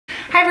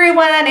Hi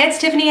everyone, it's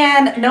Tiffany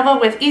and Nova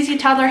with Easy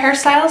Toddler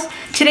Hairstyles.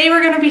 Today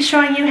we're going to be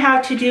showing you how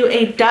to do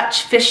a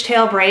Dutch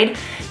fishtail braid.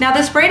 Now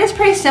this braid is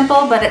pretty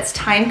simple, but it's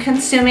time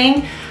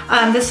consuming.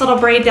 This little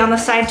braid down the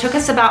side took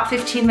us about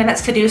 15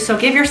 minutes to do, so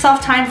give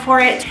yourself time for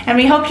it, and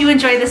we hope you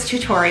enjoy this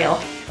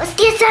tutorial. Let's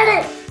get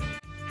started!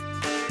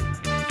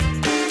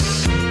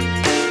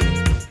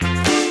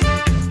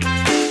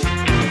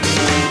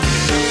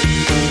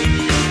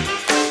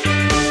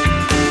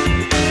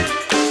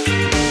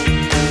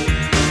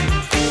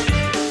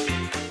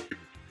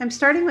 I'm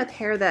starting with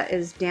hair that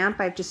is damp.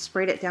 I've just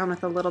sprayed it down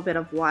with a little bit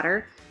of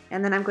water,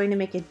 and then I'm going to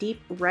make a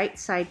deep right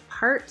side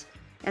part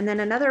and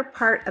then another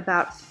part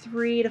about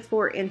 3 to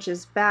 4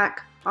 inches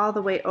back all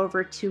the way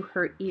over to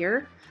her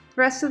ear.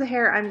 The rest of the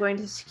hair I'm going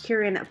to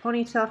secure in a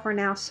ponytail for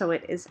now so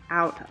it is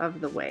out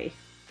of the way.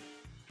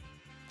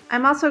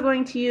 I'm also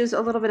going to use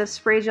a little bit of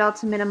spray gel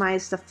to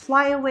minimize the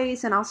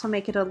flyaways and also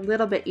make it a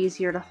little bit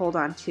easier to hold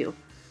on to.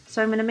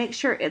 So I'm going to make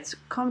sure it's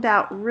combed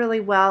out really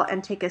well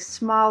and take a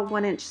small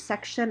 1-inch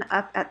section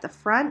up at the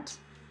front.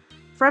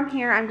 From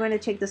here I'm going to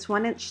take this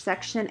 1-inch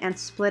section and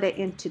split it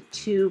into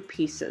 2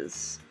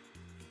 pieces.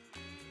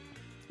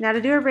 Now to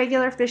do a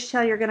regular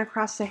fishtail, you're going to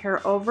cross the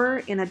hair over.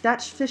 In a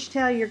Dutch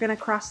fishtail, you're going to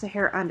cross the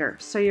hair under.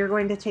 So you're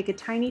going to take a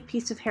tiny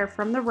piece of hair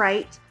from the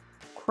right,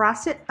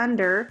 cross it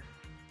under,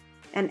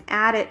 and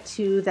add it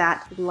to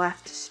that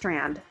left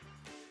strand.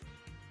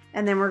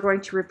 And then we're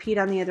going to repeat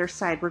on the other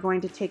side. We're going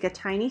to take a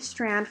tiny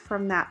strand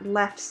from that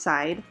left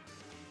side,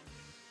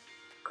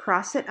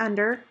 cross it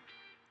under,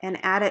 and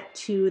add it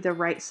to the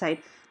right side.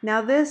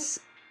 Now this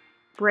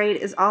braid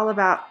is all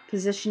about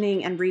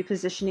positioning and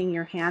repositioning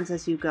your hands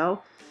as you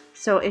go.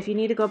 So if you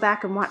need to go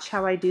back and watch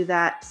how I do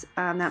that,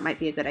 that might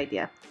be a good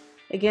idea.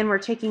 Again, we're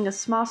taking a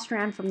small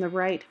strand from the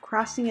right,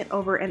 crossing it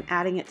over and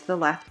adding it to the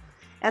left.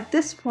 At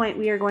this point,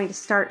 we are going to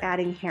start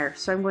adding hair.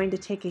 So I'm going to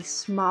take a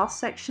small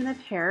section of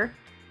hair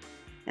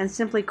and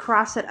simply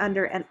cross it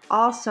under and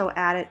also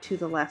add it to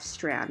the left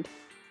strand.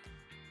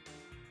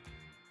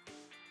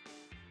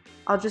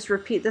 I'll just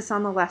repeat this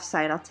on the left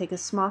side. I'll take a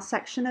small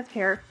section of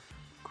hair,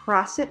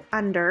 cross it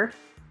under,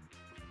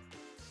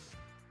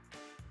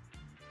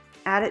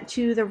 add it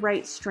to the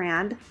right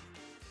strand,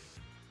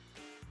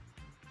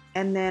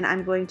 and then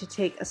I'm going to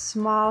take a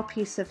small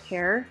piece of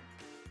hair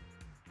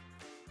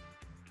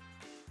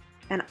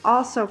and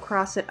also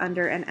cross it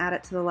under and add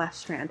it to the left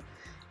strand.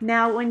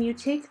 Now when you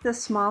take the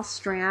small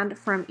strand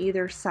from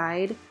either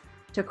side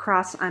to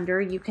cross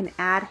under, you can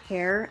add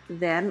hair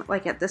then,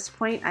 like at this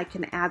point I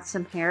can add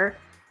some hair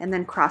and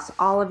then cross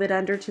all of it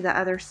under to the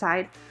other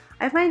side.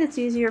 I find it's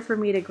easier for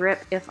me to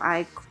grip if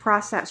I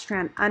cross that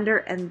strand under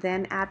and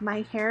then add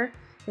my hair.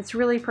 It's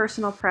really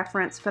personal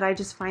preference, but I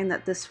just find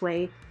that this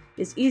way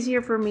is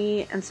easier for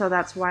me, and so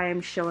that's why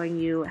I'm showing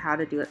you how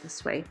to do it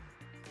this way.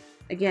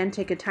 Again,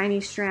 take a tiny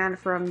strand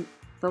from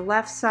the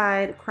left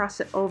side, cross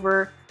it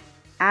over,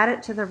 add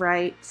it to the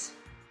right,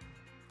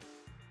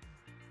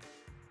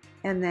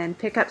 and then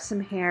pick up some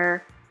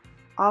hair,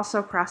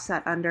 also cross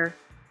that under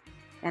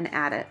and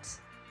add it.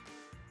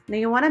 Now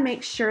you want to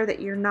make sure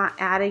that you're not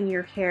adding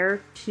your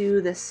hair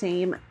to the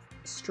same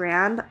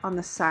strand on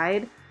the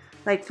side.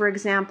 Like for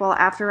example,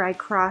 after I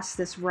cross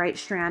this right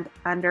strand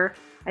under,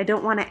 I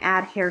don't want to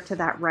add hair to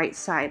that right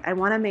side. I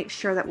want to make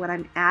sure that when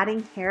I'm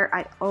adding hair,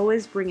 I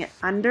always bring it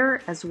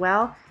under as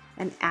well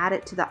and add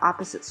it to the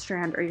opposite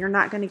strand, or you're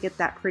not going to get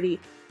that pretty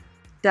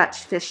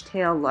Dutch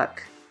fishtail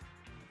look.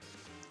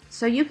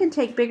 So you can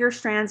take bigger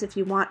strands if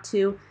you want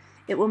to.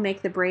 It will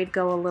make the braid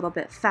go a little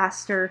bit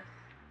faster,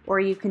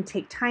 or you can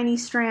take tiny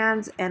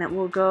strands and it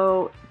will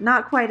go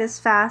not quite as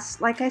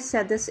fast. Like I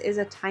said, this is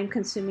a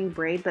time-consuming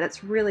braid, but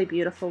it's really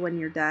beautiful when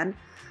you're done.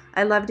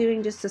 I love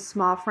doing just a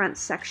small front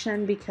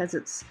section because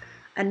it's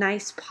a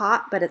nice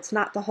pop, but it's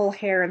not the whole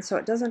hair, and so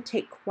it doesn't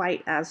take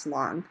quite as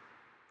long.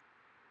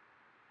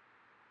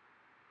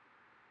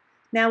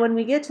 Now when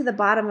we get to the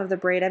bottom of the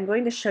braid, I'm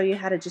going to show you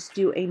how to just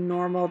do a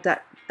normal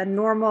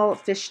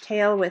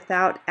fishtail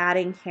without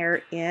adding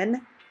hair in.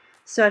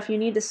 So if you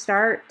need to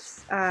start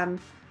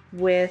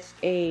with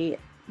a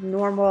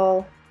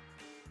normal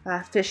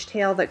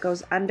fishtail that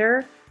goes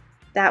under,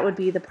 that would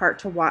be the part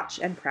to watch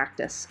and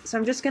practice. So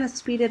I'm just going to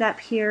speed it up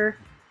here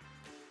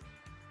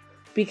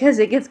because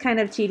it gets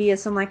kind of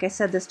tedious, and like I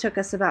said, this took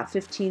us about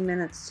 15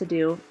 minutes to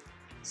do.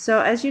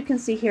 So as you can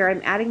see here,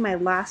 I'm adding my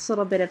last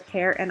little bit of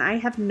hair, and I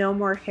have no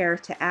more hair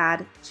to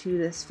add to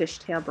this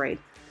fishtail braid.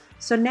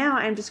 So now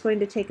I'm just going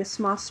to take a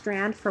small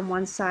strand from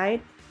one side,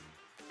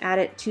 add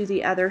it to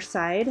the other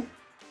side,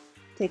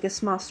 take a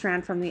small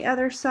strand from the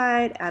other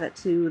side, add it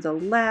to the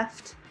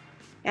left,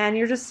 and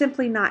you're just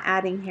simply not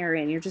adding hair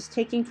in. You're just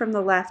taking from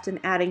the left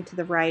and adding to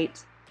the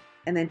right,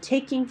 and then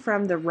taking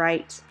from the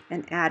right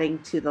and adding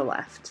to the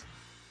left.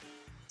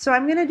 So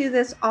I'm going to do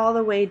this all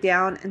the way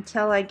down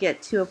until I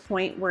get to a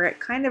point where it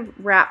kind of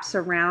wraps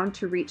around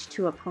to reach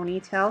to a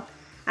ponytail.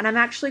 And I'm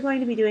actually going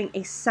to be doing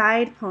a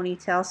side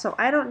ponytail, so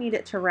I don't need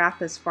it to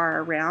wrap as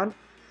far around.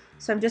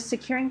 So I'm just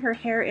securing her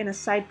hair in a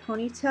side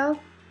ponytail.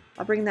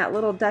 I'll bring that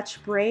little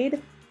Dutch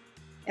braid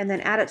and then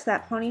add it to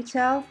that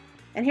ponytail,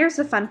 And here's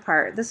the fun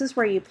part. This is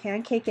where you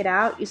pancake it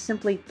out. You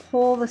simply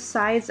pull the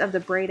sides of the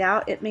braid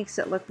out. It makes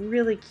it look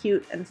really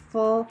cute and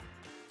full,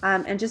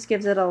 and just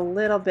gives it a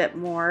little bit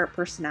more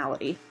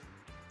personality.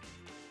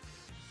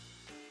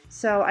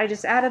 So I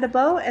just added a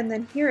bow, and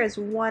then here is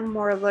one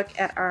more look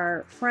at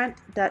our front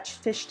Dutch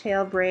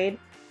fishtail braid.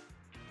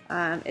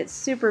 It's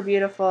super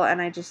beautiful,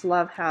 and I just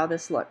love how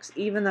this looks,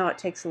 even though it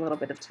takes a little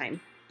bit of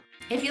time.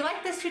 If you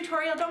like this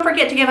tutorial, don't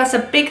forget to give us a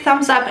big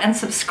thumbs up and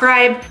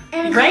subscribe.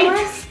 And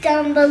comment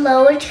down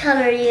below which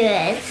color you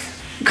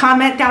is.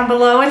 Comment down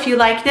below if you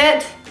liked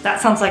it.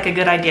 That sounds like a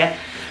good idea.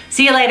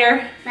 See you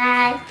later.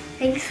 Bye.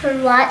 Thanks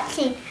for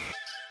watching.